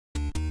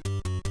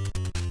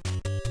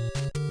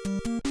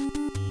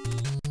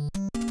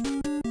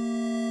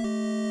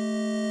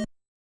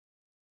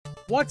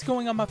What's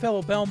going on, my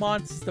fellow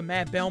Belmonts? It's the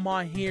My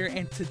Belmont here,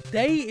 and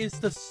today is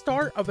the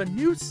start of a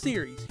new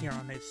series here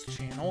on this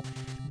channel.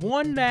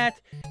 One that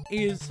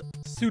is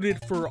suited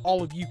for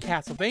all of you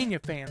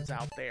Castlevania fans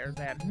out there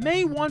that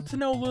may want to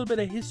know a little bit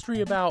of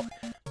history about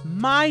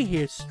my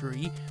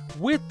history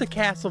with the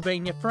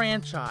Castlevania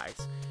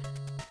franchise.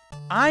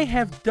 I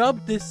have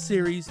dubbed this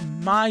series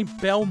My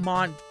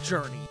Belmont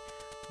Journey.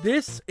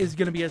 This is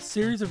going to be a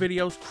series of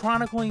videos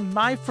chronicling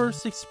my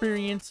first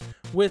experience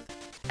with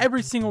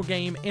every single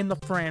game in the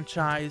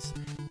franchise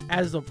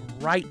as of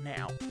right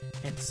now.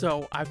 And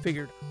so I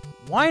figured,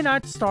 why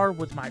not start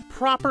with my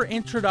proper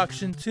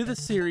introduction to the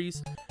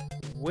series,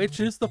 which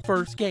is the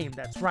first game.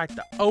 That's right,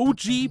 the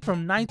OG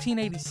from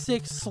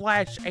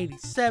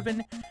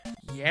 1986/87.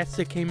 Yes,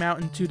 it came out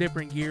in 2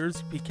 different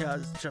years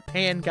because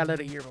Japan got it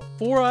a year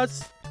before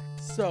us.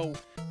 So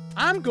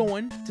I'm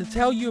going to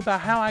tell you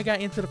about how I got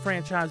into the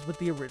franchise with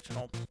the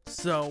original.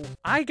 So,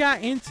 I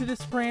got into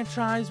this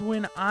franchise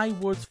when I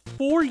was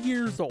 4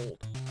 years old,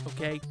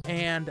 okay?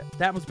 And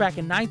that was back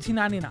in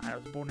 1999. I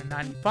was born in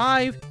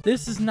 95.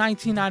 This is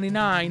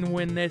 1999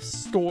 when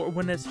this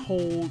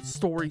whole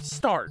story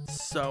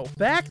starts. So,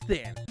 back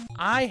then,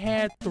 I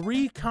had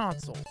 3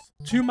 consoles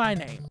to my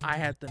name. I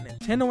had the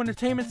Nintendo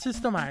Entertainment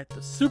System, I had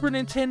the Super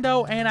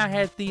Nintendo, and I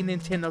had the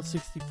Nintendo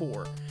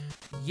 64.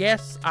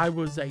 Yes, I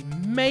was a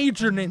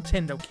major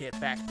Nintendo kid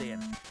back then,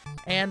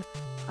 and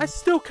I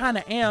still kind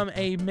of am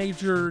a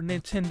major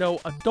Nintendo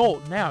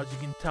adult now, as you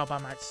can tell by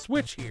my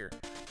Switch here.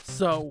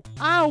 So,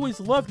 I always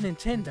loved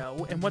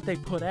Nintendo and what they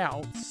put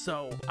out,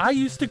 so I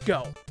used to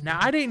go. Now,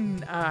 I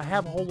didn't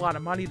have a whole lot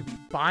of money to be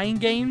buying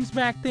games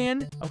back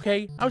then,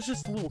 okay? I was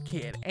just a little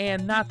kid,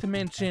 and not to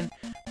mention,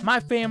 my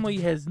family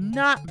has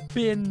not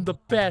been the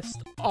best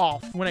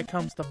off when it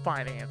comes to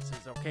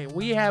finances, okay?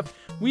 We have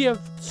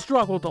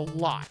struggled a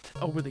lot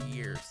over the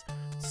years.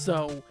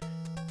 So,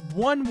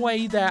 one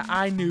way that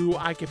I knew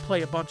I could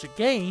play a bunch of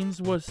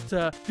games was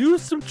to do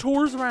some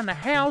chores around the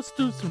house,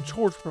 do some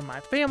chores for my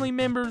family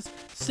members,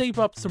 save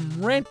up some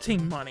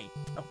renting money,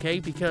 okay?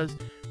 Because,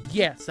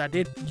 yes, I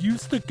did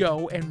used to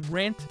go and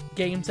rent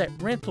games at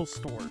rental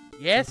stores.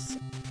 Yes,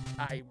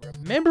 I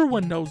remember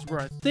when those were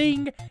a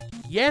thing.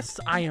 Yes,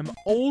 I am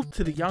old.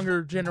 To the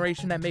younger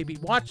generation that may be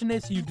watching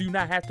this, you do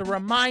not have to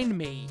remind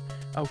me,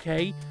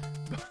 okay?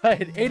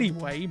 But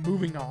anyway,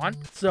 moving on.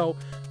 So,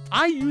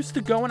 I used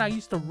to go and I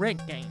used to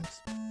rent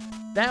games.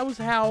 That was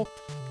how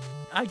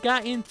I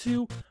got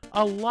into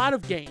a lot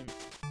of games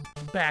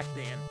back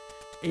then,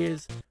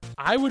 is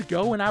I would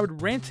go and I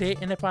would rent it,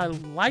 and if I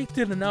liked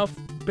it enough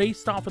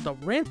based off of the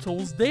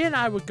rentals, then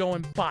I would go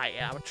and buy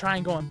it. I would try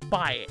and go and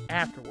buy it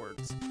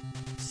afterwards.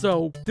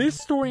 So, this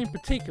story in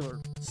particular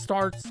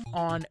starts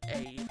on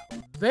a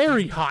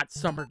very hot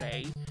summer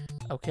day,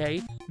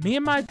 okay? Me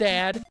and my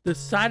dad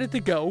decided to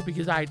go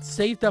because I had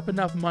saved up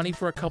enough money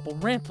for a couple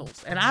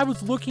rentals, and I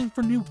was looking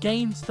for new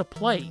games to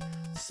play.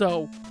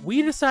 So,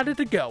 we decided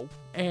to go,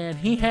 and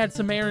he had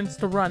some errands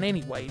to run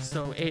anyway,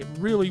 so it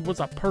really was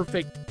a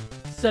perfect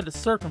set of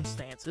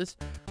circumstances.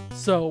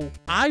 So,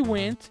 I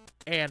went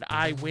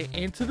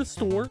into the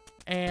store,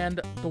 and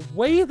the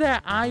way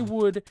that I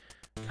would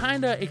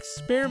kind of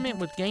experiment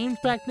with games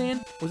back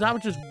then was I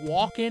would just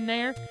walk in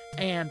there,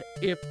 and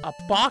if a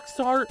box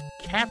art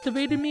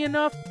captivated me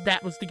enough,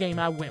 that was the game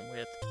I went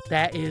with.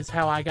 That is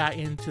how I got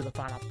into the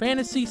Final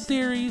Fantasy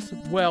series.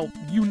 Well,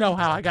 you know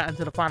how I got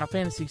into the Final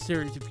Fantasy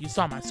series if you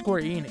saw my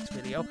Square Enix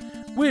video,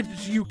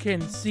 which you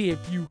can see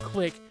if you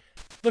click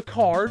the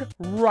card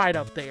right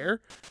up there,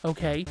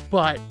 okay?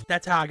 But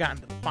that's how I got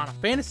into the Final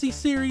Fantasy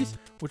series,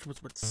 which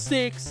was with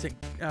 6, and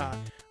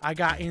I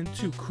got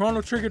into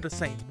Chrono Trigger the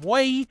same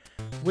way,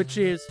 which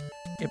is,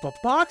 if a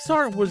box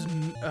art was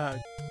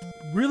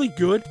really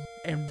good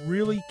and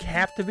really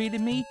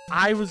captivated me,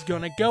 I was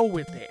gonna go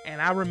with it.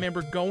 And I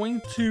remember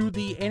going to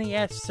the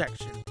NES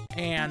section,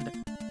 and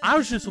I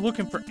was just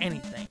looking for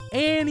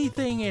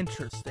anything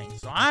interesting.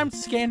 So I'm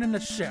scanning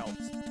the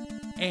shelves,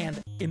 and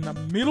in the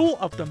middle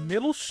of the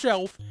middle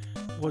shelf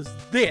was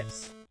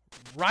this,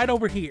 right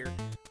over here.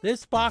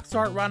 This box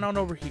art right on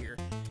over here.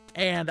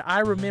 And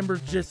I remember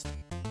just,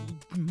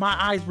 my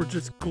eyes were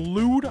just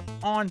glued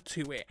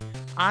onto it.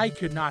 I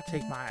could not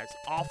take my eyes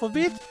off of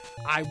it.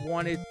 I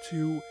wanted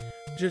to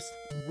just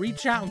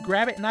reach out and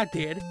grab it, and I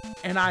did.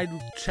 And I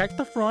checked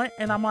the front,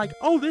 and I'm like,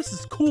 oh, this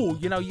is cool.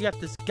 You know, you got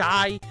this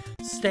guy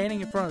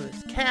standing in front of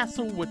this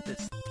castle with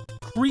this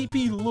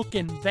creepy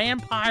looking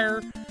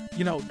vampire.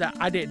 You know, that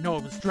I didn't know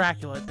it was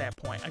Dracula at that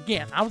point.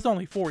 Again, I was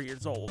only 4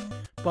 years old,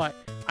 but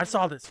I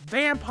saw this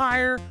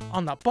vampire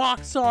on the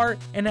box art,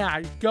 and then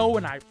I go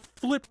and I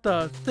flip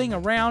the thing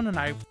around and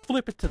I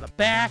flip it to the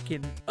back,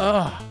 and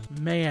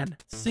man,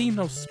 seeing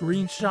those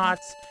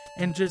screenshots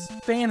and just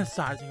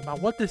fantasizing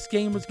about what this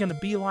game was gonna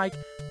be like,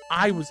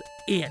 I was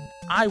in,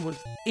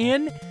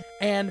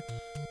 and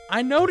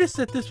I noticed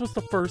that this was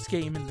the first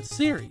game in the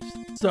series.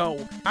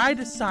 So I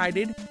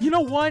decided, you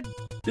know what?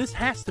 This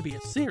has to be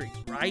a series,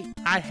 right?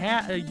 I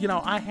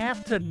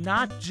have to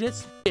not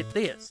just get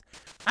this.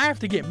 I have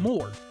to get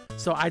more.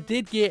 So I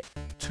did get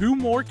 2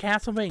 more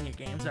Castlevania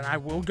games, and I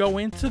will go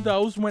into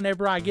those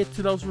whenever I get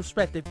to those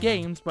respective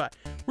games, but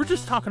we're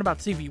just talking about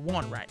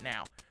CV1 right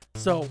now.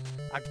 So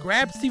I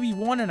grabbed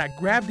CV1 and I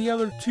grabbed the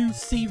other 2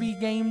 CV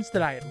games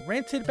that I had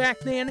rented back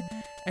then,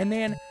 and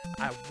then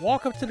I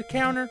walk up to the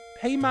counter,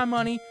 pay my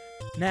money.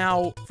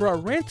 Now, for a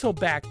rental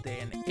back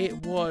then, it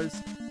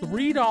was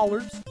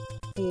 $3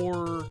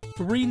 for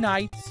 3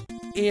 nights.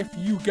 If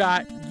you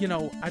got,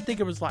 I think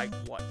it was like,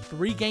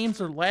 3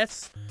 games or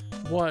less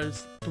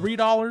was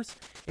 $3.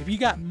 If you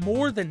got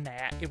more than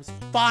that, it was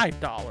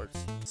 $5.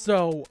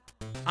 So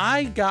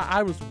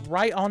I was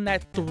right on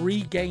that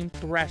 3 game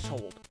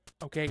threshold.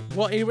 Okay,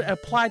 well, it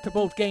applied to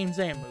both games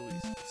and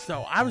movies.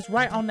 So I was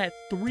right on that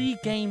 3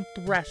 game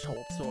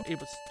threshold. So it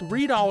was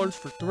 $3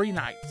 for 3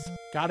 nights.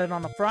 Got it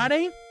on a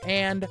Friday,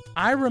 and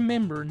I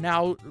remember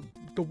now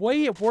the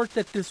way it worked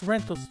at this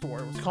rental store.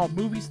 It was called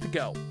Movies to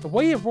Go. The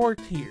way it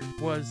worked here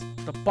was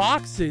the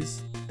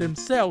boxes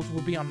themselves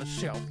would be on the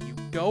shelf. You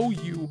go,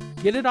 you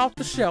get it off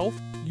the shelf,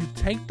 you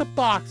take the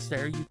box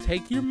there, you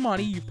take your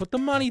money, you put the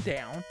money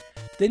down,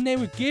 then they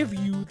would give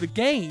you the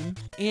game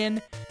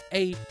in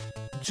a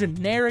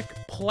generic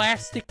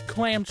plastic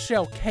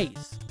clamshell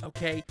case,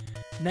 okay?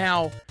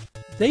 Now,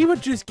 they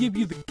would just give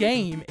you the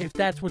game if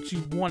that's what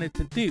you wanted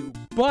to do,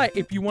 but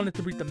if you wanted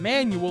to read the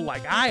manual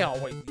like I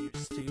always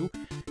used to,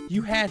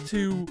 you had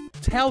to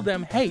tell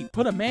them, hey,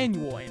 put a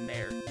manual in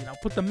there,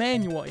 put the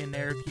manual in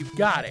there if you've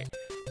got it.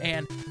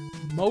 And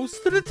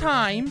most of the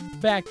time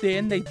back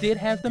then, they did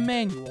have the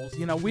manuals.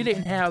 We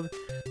didn't have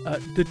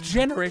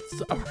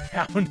degenerates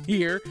around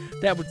here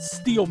that would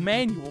steal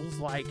manuals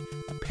like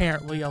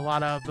apparently a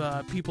lot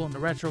of people in the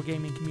retro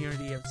gaming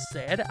community have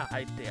said.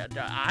 I did.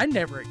 I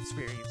never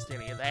experienced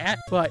any of that.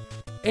 But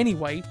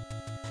anyway,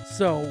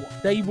 so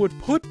they would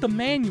put the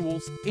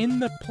manuals in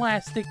the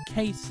plastic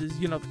cases,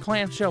 the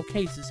clamshell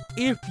cases,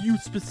 if you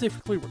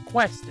specifically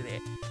requested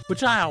it,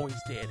 which I always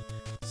did.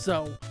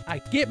 So I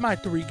get my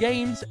 3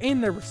 games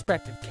in their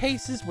respective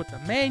cases with the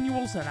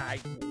manuals, and I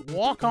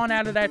walk on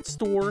out of that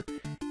store.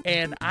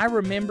 And I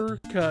remember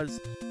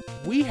because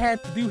we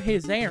had to do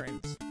his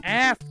errands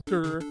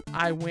after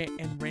I went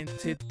and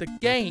rented the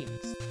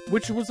games,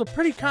 which was a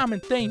pretty common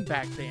thing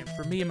back then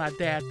for me and my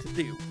dad to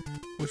do,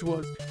 which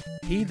was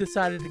he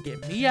decided to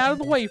get me out of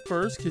the way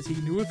first because he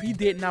knew if he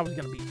didn't, I was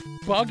going to be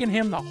bugging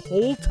him the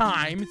whole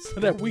time so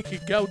that we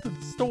could go to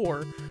the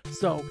store.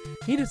 So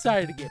he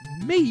decided to get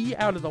me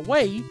out of the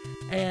way,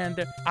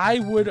 and I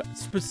would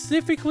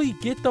specifically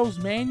get those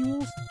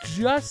manuals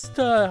just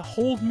to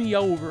hold me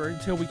over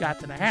until we got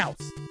to the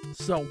house.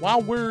 So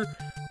while we're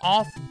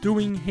off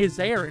doing his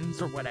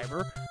errands or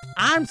whatever,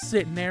 I'm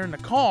sitting there in the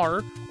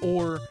car,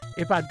 or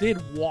if I did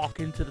walk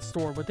into the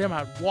store with him,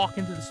 I'd walk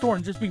into the store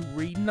and just be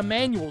reading the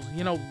manuals,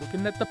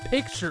 looking at the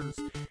pictures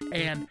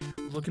and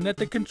looking at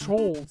the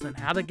controls and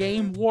how the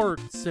game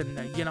works and,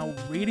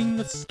 reading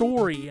the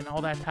story and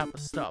all that type of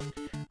stuff.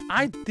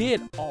 I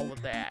did all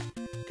of that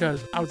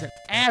because I was an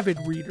avid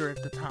reader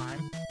at the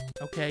time,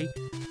 okay?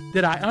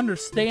 Did I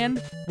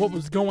understand what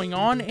was going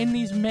on in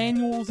these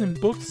manuals and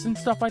books and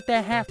stuff like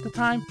that half the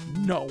time?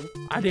 No,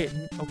 I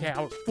didn't. Okay,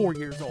 I was 4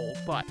 years old,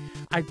 but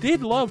I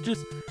did love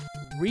just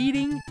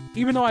reading,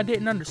 even though I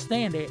didn't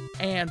understand it,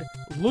 and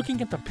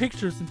looking at the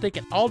pictures and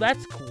thinking, oh,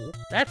 that's cool,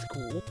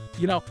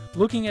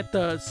 looking at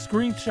the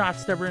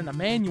screenshots that were in the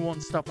manual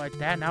and stuff like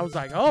that, and I was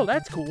like, oh,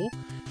 that's cool,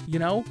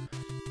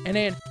 and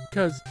then,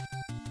 because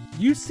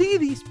you see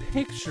these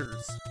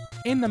pictures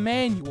in the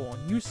manual,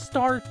 and you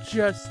start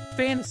just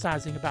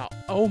fantasizing about,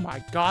 oh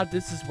my god,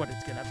 this is what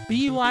it's gonna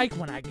be like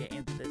when I get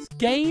into this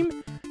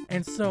game.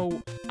 And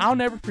so I'll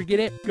never forget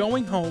it,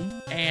 going home,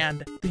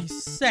 and the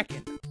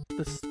second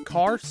the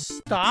car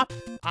stopped,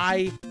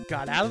 I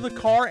got out of the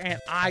car and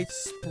I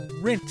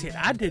sprinted.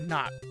 I did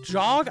not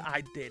jog,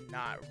 I did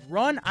not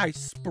run, I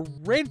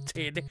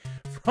sprinted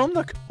from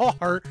the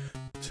car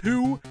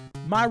to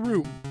my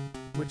room,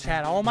 which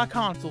had all my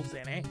consoles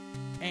in it.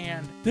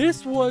 And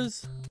this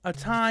was a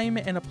time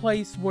and a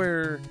place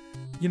where,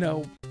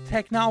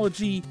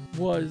 technology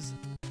was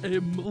a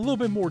little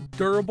bit more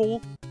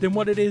durable than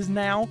what it is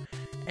now.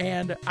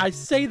 And I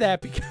say that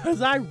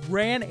because I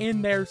ran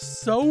in there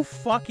so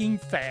fucking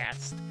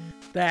fast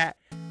that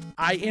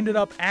I ended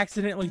up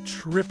accidentally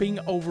tripping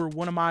over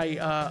one of my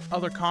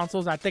other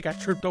consoles. I think I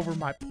tripped over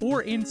my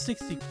poor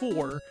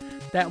N64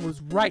 that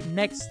was right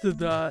next to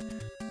the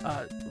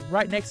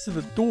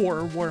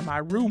door where my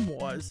room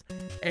was.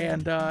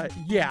 And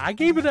yeah, I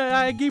gave it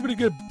a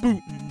good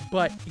booting,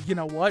 but you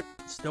know what?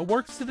 Still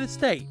works to this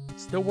day.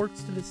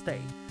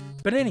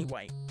 But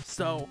anyway,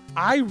 so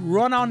I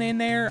run on in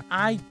there,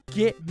 I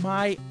get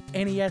my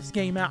NES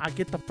game out, I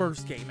get the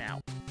first game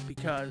out,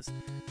 because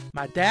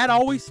my dad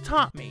always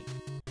taught me,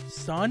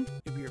 son,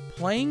 if you're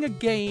playing a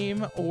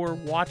game or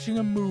watching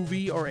a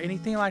movie or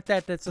anything like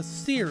that that's a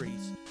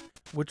series,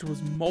 which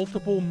was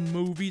multiple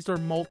movies or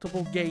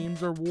multiple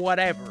games or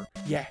whatever,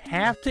 you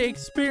have to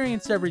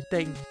experience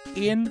everything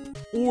in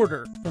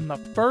order, from the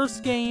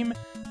first game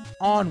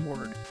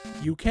onward.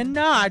 You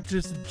cannot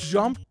just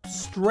jump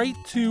straight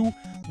to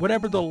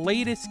whatever the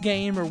latest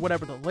game or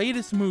whatever the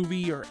latest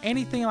movie or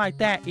anything like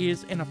that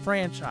is in a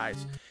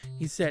franchise.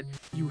 He said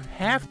you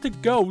have to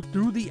go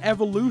through the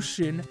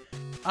evolution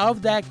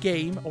of that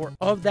game or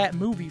of that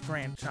movie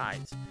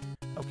franchise.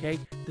 Okay,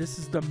 this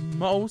is the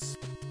most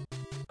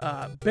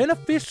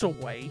beneficial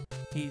way,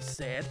 he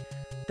said,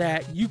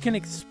 that you can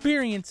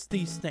experience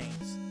these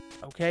things.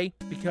 Okay,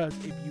 because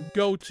if you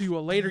go to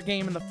a later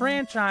game in the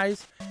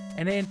franchise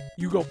and then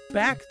you go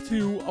back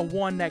to a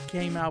one that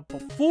came out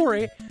before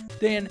it,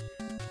 then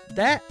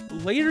that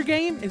later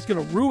game is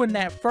going to ruin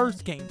that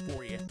first game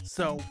for you.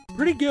 So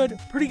pretty good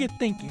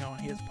thinking on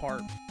his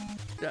part.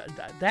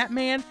 That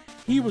man,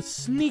 he was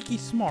sneaky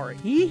smart.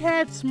 He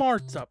had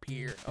smarts up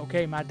here.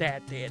 Okay, my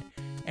dad did.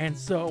 And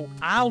so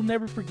I'll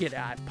never forget it.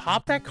 I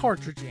popped that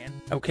cartridge in,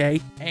 okay?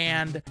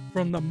 And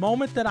from the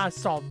moment that I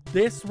saw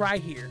this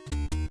right here,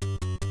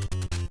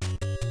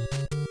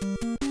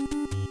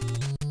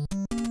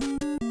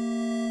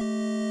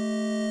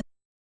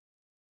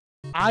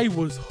 I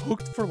was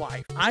hooked for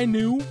life. I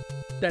knew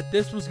that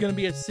this was going to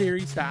be a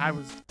series that I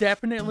was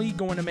definitely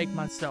going to make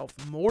myself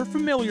more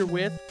familiar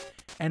with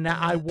and that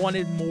I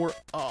wanted more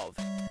of.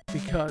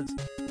 Because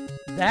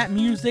that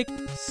music,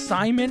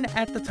 Simon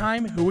at the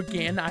time, who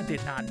again, I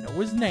did not know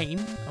his name,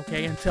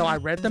 okay, until I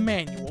read the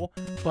manual,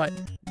 but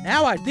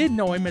now I did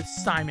know him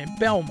as Simon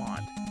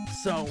Belmont.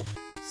 So,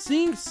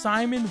 seeing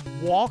Simon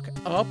walk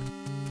up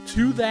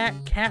to that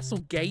castle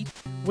gate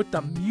with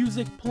the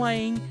music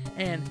playing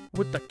and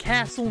with the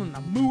castle and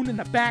the moon in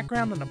the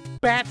background and the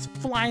bats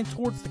flying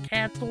towards the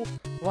castle,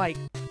 like,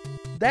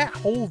 that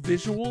whole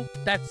visual,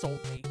 that sold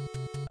me,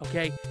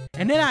 okay?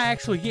 And then I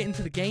actually get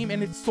into the game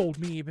and it sold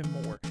me even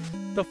more.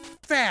 The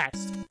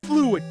fast,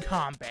 fluid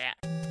combat,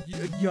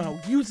 you know,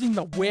 using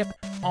the whip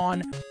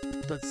on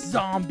the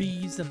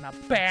zombies and the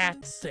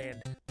bats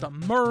and the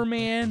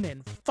merman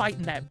and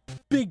fighting that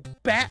big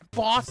bat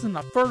boss in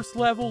the first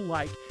level,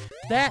 like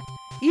that,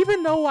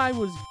 even though I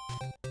was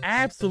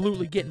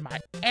absolutely getting my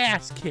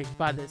ass kicked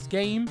by this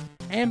game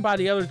and by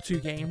the other two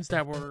games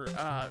that were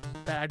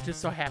that I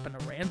just so happened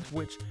to rent,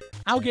 which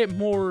I'll get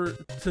more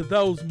to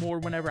those more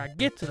whenever I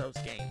get to those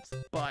games.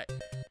 But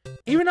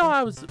even though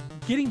I was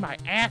getting my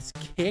ass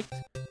kicked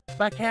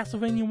by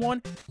Castlevania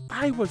 1,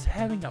 I was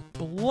having a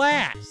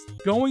blast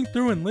going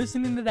through and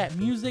listening to that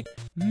music.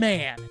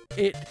 Man,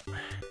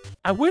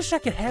 I wish I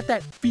could have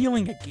that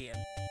feeling again.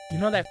 You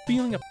know, that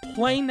feeling of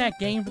playing that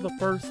game for the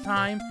first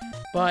time,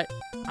 but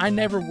I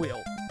never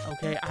will.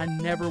 Okay, I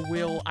never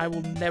will. I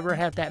will never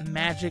have that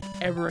magic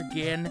ever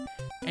again.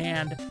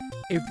 And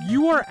if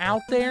you are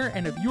out there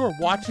and if you are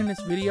watching this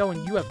video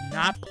and you have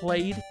not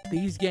played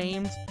these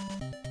games,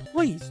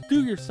 please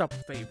do yourself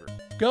a favor.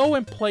 Go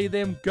and play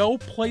them. Go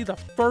play the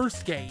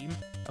first game.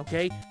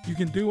 Okay, you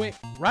can do it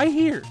right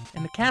here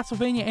in the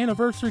Castlevania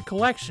Anniversary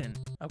Collection.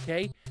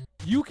 Okay,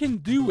 you can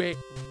do it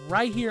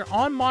right here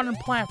on modern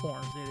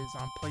platforms. It is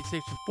on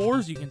PlayStation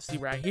 4s. You can see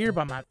right here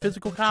by my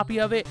physical copy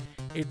of it.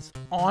 It's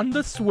on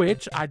the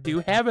Switch. I do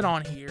have it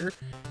on here.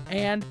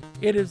 And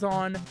it is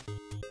on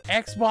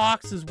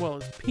Xbox as well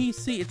as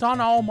PC. It's on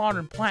all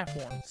modern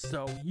platforms.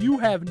 So you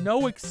have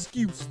no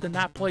excuse to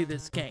not play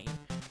this game.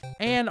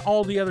 And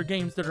all the other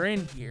games that are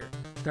in here.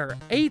 There are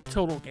 8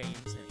 total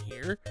games in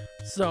here.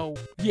 So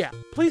yeah,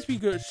 please be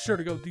sure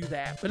to go do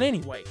that. But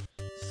anyway,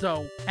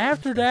 so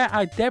after that,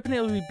 I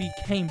definitely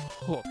became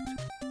hooked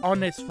on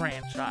this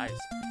franchise.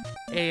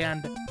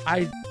 And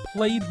I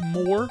played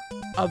more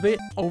of it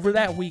over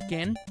that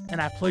weekend.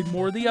 And I played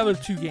more of the other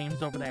 2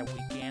 games over that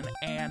weekend.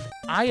 And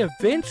I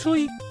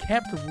eventually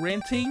kept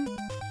renting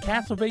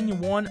Castlevania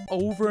 1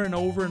 over and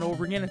over and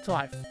over again until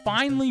I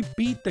finally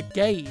beat the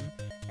game.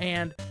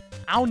 And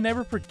I'll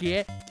never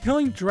forget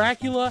killing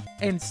Dracula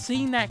and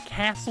seeing that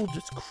castle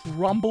just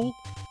crumble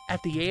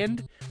at the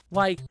end.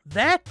 Like,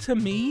 that to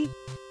me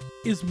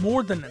is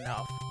more than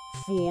enough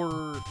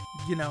for,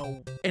 you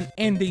know, an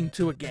ending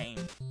to a game,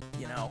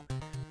 you know.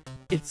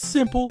 It's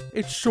simple,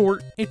 it's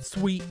short, it's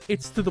sweet,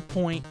 it's to the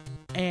point,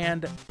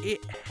 and it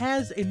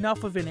has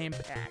enough of an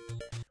impact.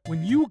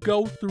 When you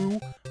go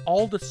through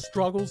all the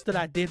struggles that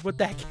I did with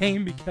that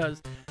game,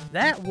 because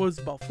that was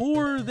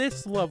before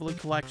this lovely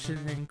collection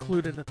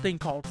included a thing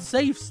called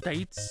save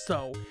states,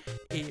 so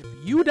if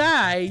you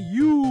die,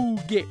 you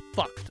get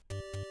fucked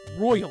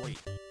royally,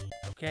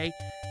 okay?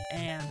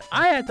 And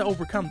I had to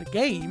overcome the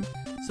game,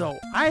 so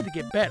I had to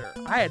get better.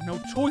 I had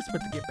no choice but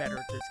to get better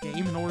at this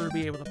game in order to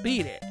be able to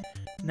beat it.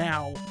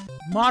 Now,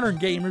 modern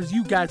gamers,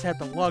 you guys have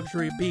the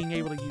luxury of being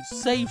able to use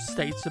save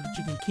states so that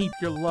you can keep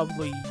your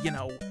lovely, you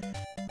know,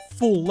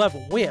 full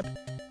level whip,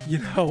 you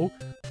know,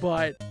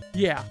 but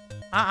yeah,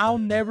 I'll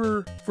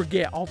never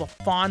forget all the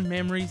fond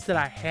memories that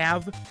I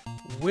have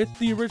with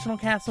the original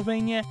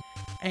Castlevania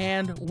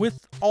and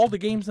with all the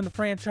games in the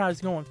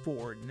franchise going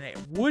forward. And it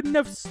wouldn't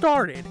have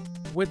started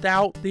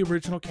without the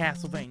original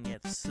Castlevania.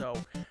 So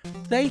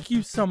thank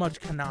you so much,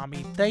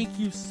 Konami. Thank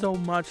you so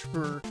much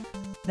for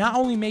not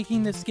only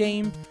making this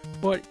game,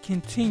 but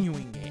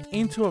continuing it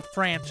into a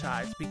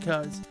franchise,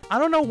 because I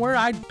don't know where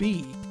I'd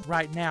be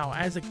right now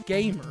as a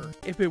gamer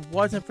if it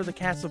wasn't for the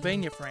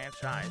Castlevania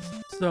franchise.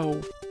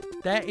 So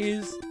that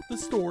is the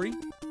story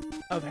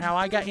of how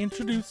I got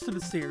introduced to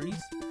the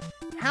series.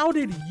 How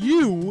did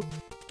you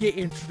get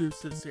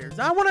introduced to the series?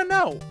 I want to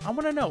know. I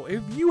want to know.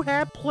 If you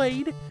have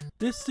played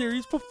this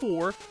series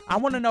before, I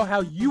want to know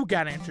how you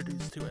got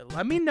introduced to it.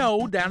 Let me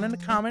know down in the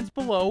comments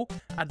below.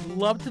 I'd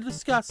love to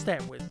discuss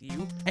that with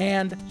you.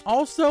 And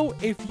also,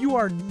 if you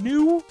are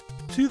new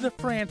to the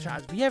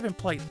franchise, if you haven't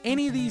played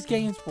any of these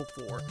games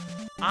before,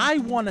 I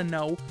want to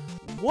know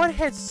what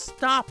has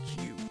stopped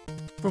you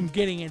from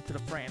getting into the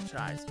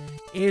franchise.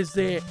 Is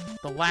it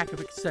the lack of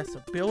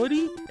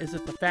accessibility? Is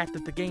it the fact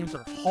that the games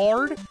are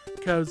hard?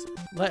 Because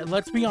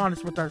let's be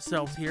honest with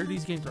ourselves here,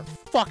 these games are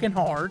fucking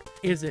hard.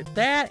 Is it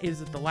that?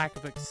 Is it the lack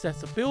of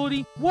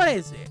accessibility? What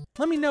is it?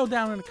 Let me know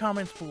down in the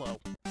comments below.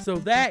 So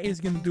that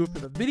is going to do it for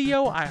the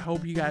video. I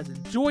hope you guys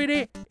enjoyed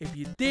it. If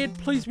you did,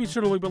 please be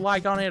sure to leave a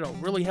like on it. It'll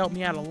really help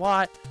me out a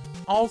lot.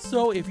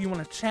 Also, if you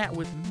want to chat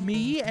with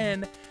me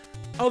and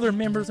other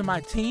members of my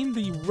team,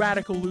 the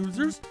Radical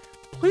Losers,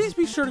 please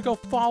be sure to go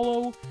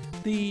follow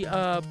the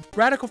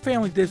Radical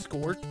Family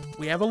Discord.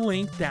 We have a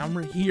link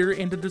down here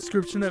in the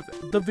description of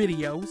the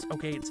videos.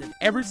 Okay, it's in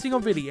every single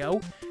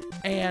video.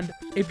 And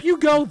if you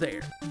go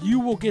there, you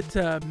will get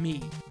to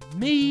meet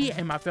me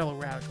and my fellow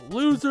Radical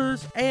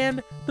Losers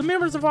and the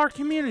members of our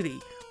community.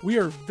 We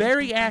are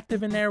very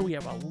active in there. We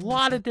have a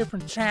lot of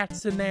different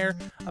chats in there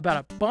about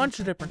a bunch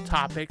of different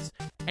topics.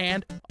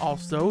 And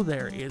also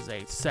there is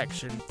a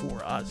section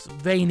for us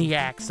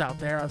Vaniacs out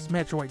there, us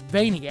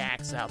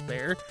Metroidvaniacs out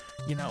there,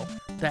 you know,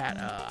 that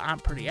I'm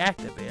pretty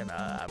active in,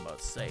 I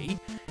must say.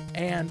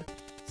 And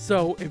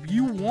so if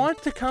you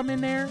want to come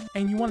in there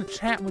and you want to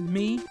chat with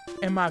me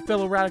and my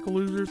fellow Radical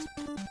Losers,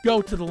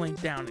 go to the link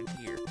down in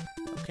here.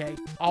 Okay.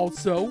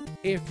 Also,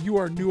 if you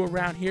are new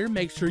around here,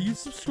 make sure you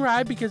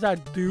subscribe because I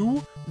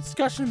do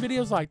discussion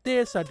videos like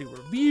this. I do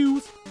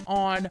reviews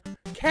on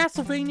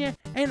Castlevania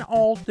and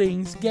all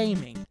things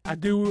gaming. I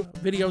do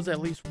videos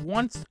at least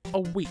once a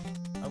week.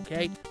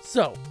 Okay.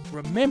 So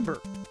remember,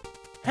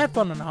 have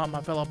fun on the hunt,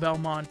 my fellow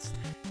Belmonts.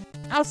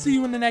 I'll see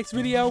you in the next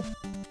video,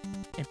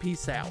 and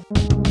peace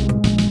out.